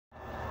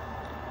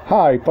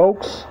Hi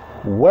folks,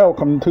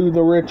 welcome to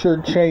the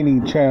Richard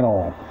Cheney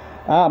channel.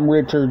 I'm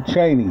Richard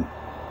Cheney.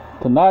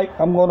 Tonight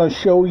I'm going to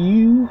show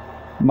you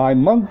my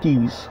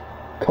Monkees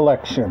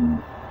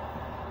collection.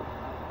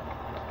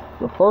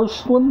 The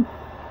first one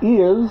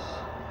is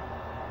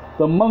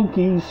the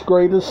Monkees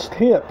Greatest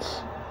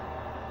Hits.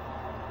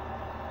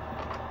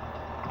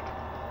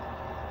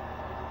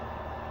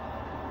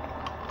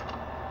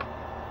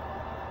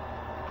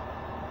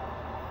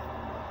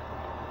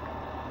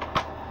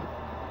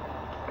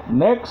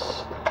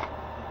 Next,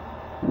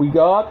 we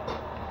got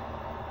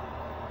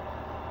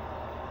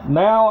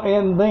Now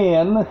and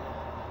Then,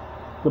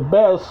 the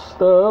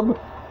best of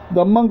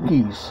the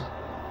Monkees.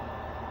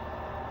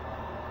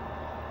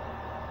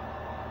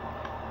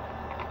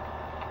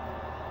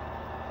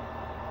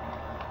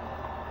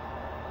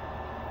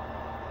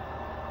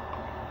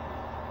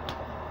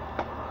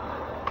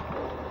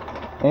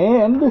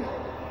 And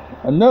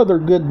another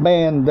good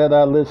band that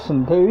I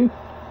listen to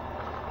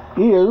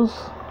is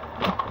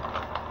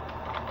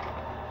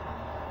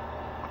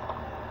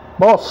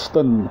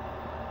Boston,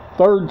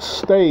 Third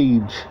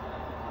Stage.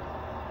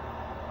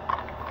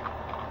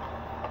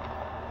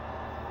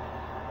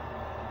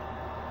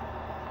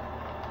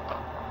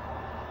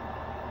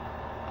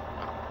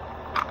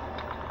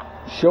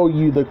 Show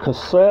you the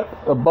cassette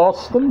of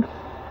Boston.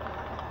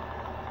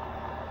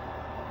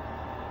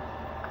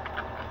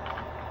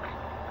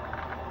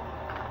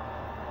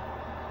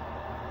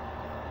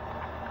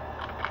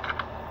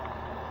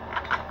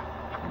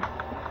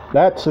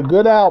 That's a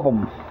good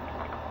album.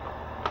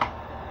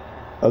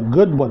 A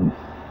good one.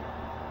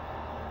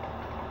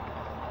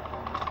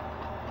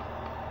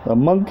 The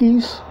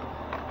Monkees.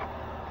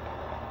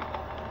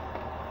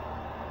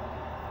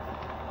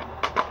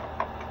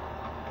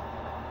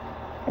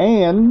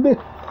 And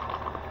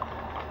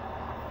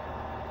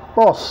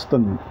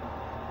Boston.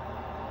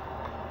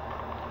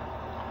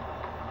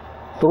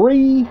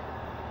 3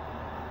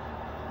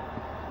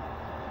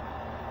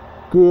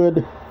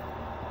 good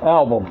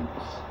albums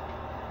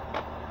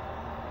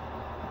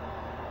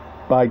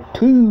by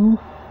 2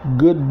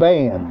 good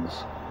bands,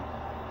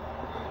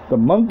 the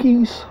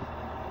Monkees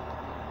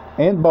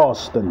and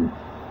Boston.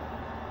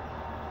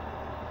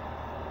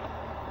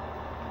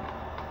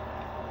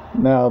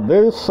 Now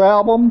this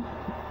album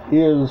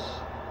is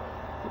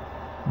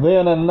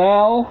Then and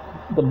Now,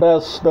 the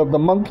best of the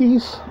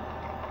Monkees.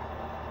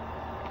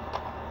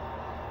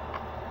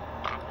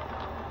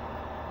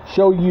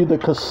 Show you the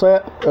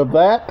cassette of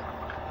that.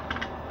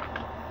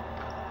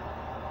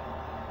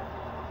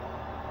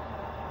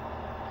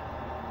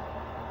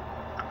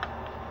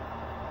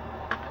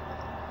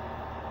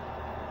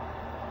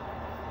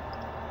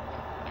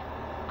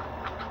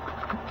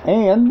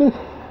 And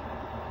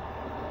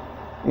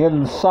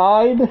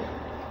inside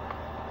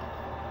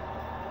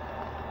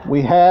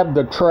we have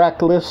the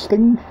track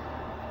listing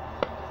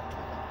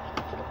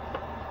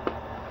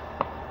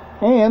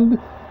and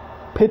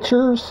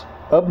pictures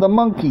of the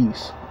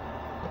Monkees.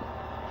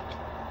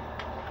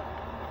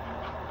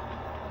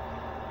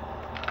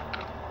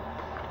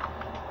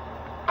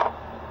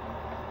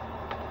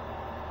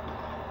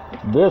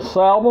 This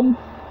album,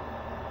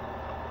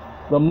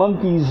 the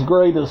Monkees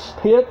Greatest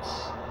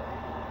Hits.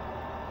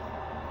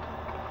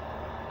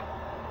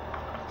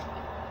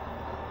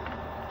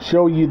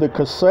 Show you the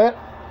cassette.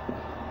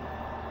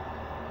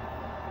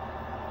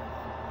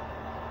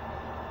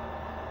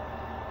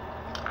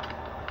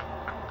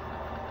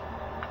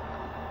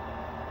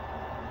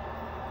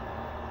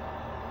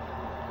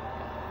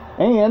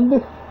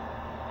 And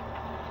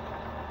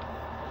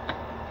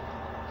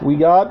we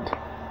got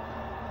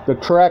the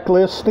track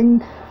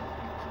listing.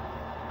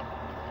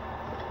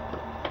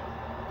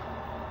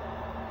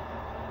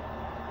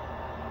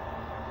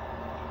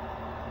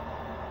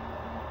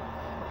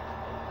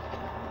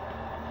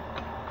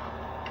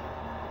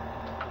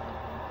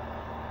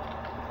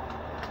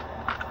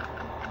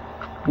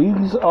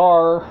 These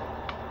are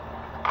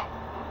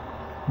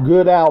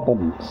good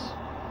albums.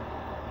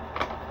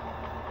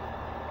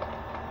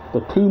 The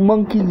 2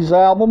 Monkees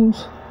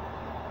albums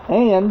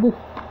and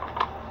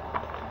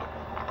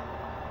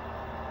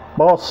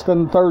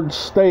Boston Third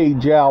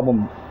Stage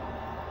album.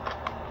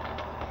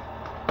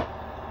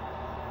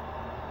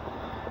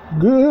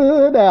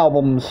 Good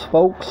albums,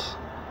 folks.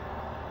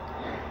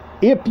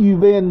 If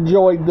you've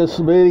enjoyed this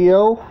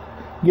video,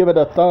 give it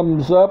a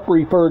thumbs up,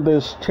 refer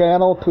this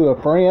channel to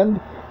a friend,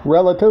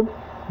 relative,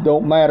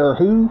 don't matter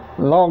who,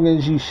 as long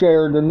as you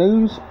share the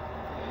news.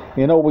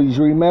 And always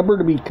remember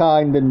to be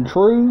kind and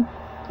true.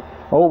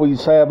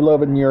 Always have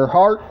love in your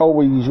heart.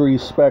 Always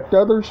respect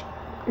others.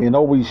 And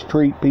always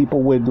treat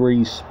people with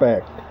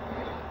respect.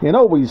 And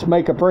always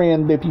make a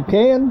friend if you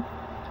can.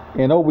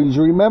 And always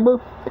remember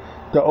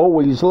to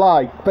always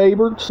like,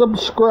 favorite,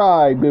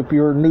 subscribe if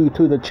you're new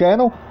to the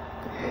channel.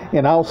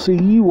 And I'll see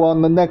you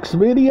on the next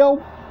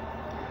video.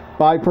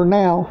 Bye for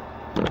now.